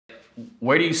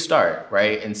where do you start,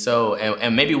 right? And so,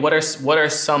 and maybe what are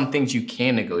some things you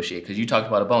can negotiate? Because you talked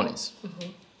about a bonus.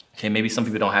 Okay, maybe some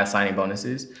people don't have signing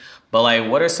bonuses, but like,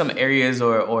 what are some areas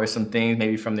or some things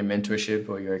maybe from their mentorship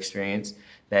or your experience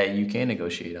that you can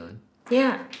negotiate on?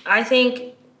 Yeah, I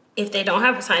think if they don't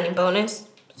have a signing bonus,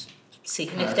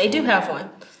 seeing if they do have one.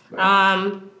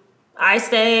 I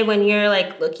say when you're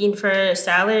like looking for a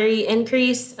salary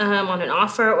increase on an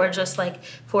offer or just like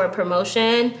for a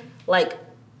promotion, like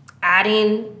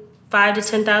adding $5,000 to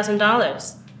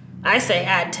 $10,000. I say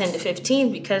add 10 to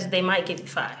 15 because they might give you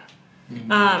 5.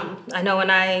 I know when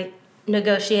I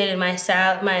negotiated my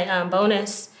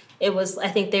bonus, it was, I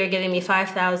think they were giving me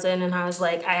 5,000 and I was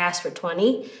like, I asked for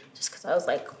 20 just because I was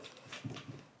like,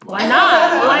 why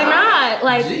not? Why not?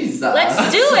 Like, Jesus.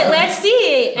 Let's do it. Let's see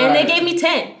it. And they gave me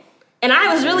 10. And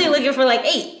I was really looking for like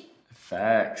 8.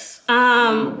 Facts.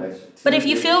 But if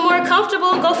you feel more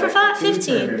comfortable, go for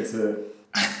 15.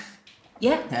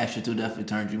 Yeah. The extra 2 definitely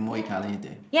turns you muy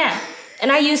caliente. Yeah.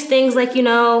 And I use things like, you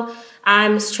know,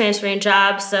 I'm transferring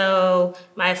jobs, so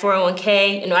my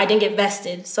 401k, you know, I didn't get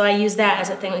vested. So I use that as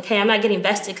a thing. Like, hey, I'm not getting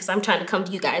vested because I'm trying to come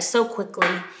to you guys so quickly.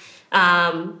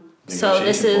 So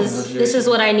this is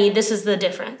what I need. This is the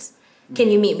difference. Can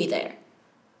you meet me there?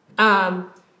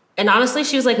 And honestly,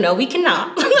 she was like, no, we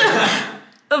cannot.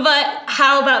 But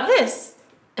how about this?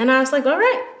 And I was like, all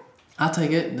right. I'll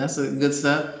take it. That's a good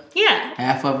step. Yeah.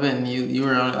 Half of it, and you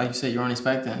were, like you said, you were only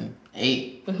expecting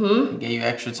 8. It gave you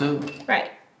extra 2. Right.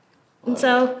 And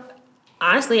so,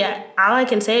 honestly, all I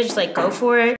can say is just like, go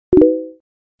for it.